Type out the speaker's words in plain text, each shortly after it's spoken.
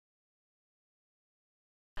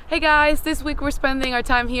Hey guys, this week we're spending our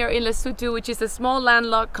time here in Lesotho, which is a small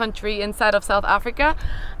landlocked country inside of South Africa.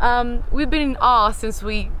 We've been in awe since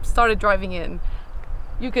we started driving in.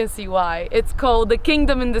 You can see why. It's called the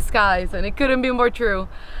Kingdom in Disguise, and it couldn't be more true.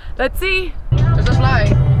 Let's see. There's a fly.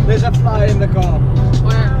 There's a fly in the car.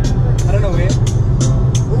 Where? I don't know where.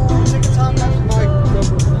 Oh, take a time lapse, Mike.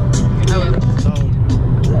 I will.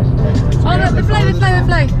 Oh, no, the fly.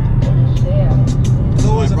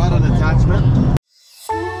 I brought an attachment.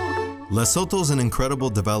 Lesotho is an incredible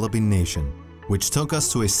developing nation, which took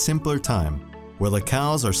us to a simpler time, where the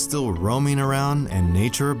cows are still roaming around and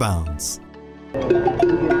nature abounds.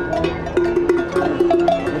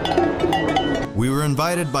 We were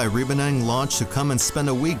invited by Ribenang Lodge to come and spend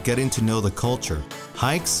a week getting to know the culture,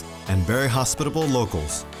 hikes, and very hospitable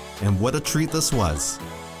locals. And what a treat this was.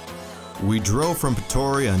 We drove from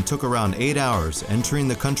Pretoria and took around 8 hours, entering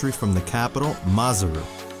the country from the capital, Maseru.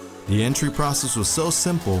 The entry process was so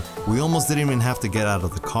simple, we almost didn't even have to get out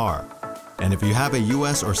of the car. And if you have a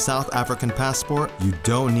US or South African passport, you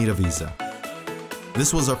don't need a visa.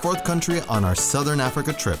 This was our 4th country on our Southern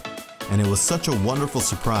Africa trip, and it was such a wonderful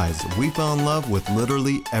surprise. We fell in love with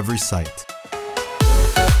literally every sight.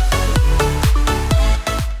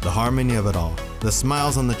 The harmony of it all, the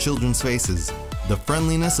smiles on the children's faces, the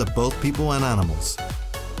friendliness of both people and animals.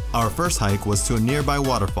 Our first hike was to a nearby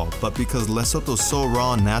waterfall, but because Lesotho is so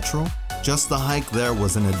raw and natural, just the hike there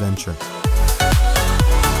was an adventure.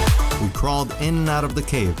 We crawled in and out of the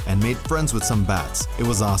cave and made friends with some bats. It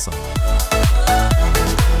was awesome.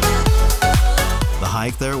 The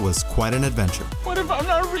hike there was quite an adventure. What if I'm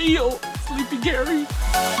not real? Sleepy Gary.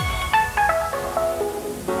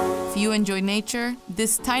 If you enjoy nature,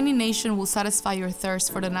 this tiny nation will satisfy your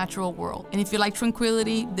thirst for the natural world. And if you like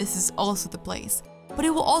tranquility, this is also the place. But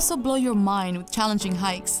it will also blow your mind with challenging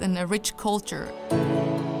hikes and a rich culture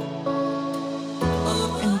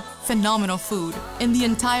and phenomenal food. And the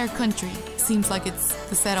entire country seems like it's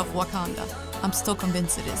the set of Wakanda. I'm still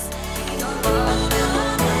convinced it is.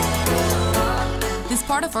 This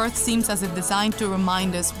part of Earth seems as if designed to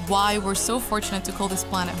remind us why we're so fortunate to call this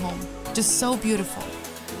planet home. Just so beautiful.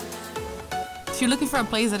 If you're looking for a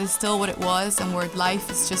place that is still what it was and where life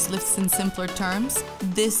is just lived in simpler terms,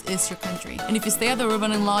 this is your country. And if you stay at the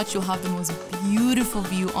Ribenang Lodge, you'll have the most beautiful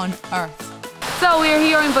view on Earth. So we're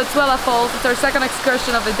here in Waterfalls. It's our second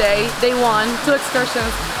excursion of the day. Day 1, 2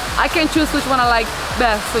 excursions. I can choose which one I like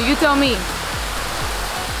best, so you tell me.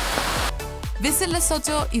 Visit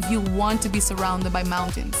Lesotho if you want to be surrounded by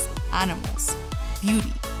mountains, animals,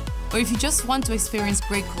 beauty, or if you just want to experience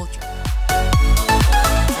great culture.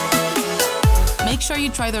 Make sure you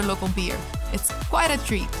try their local beer. It's quite a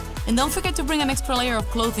treat. And don't forget to bring an extra layer of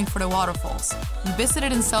clothing for the waterfalls. We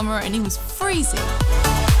visited in summer and it was freezing.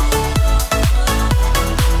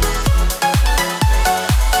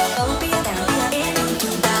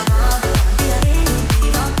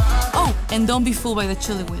 Oh, and don't be fooled by the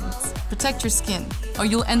chilly winds. Protect your skin, or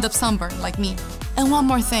you'll end up sunburned like me. And one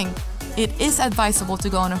more thing, it is advisable to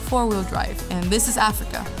go on a 4-wheel drive, and this is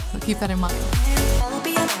Africa, so keep that in mind.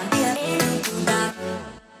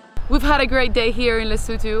 We've had a great day here in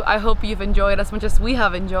Lesotho. I hope you've enjoyed as much as we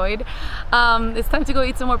have enjoyed. It's time to go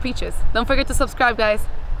eat some more peaches. Don't forget to subscribe, guys.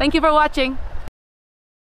 Thank you for watching.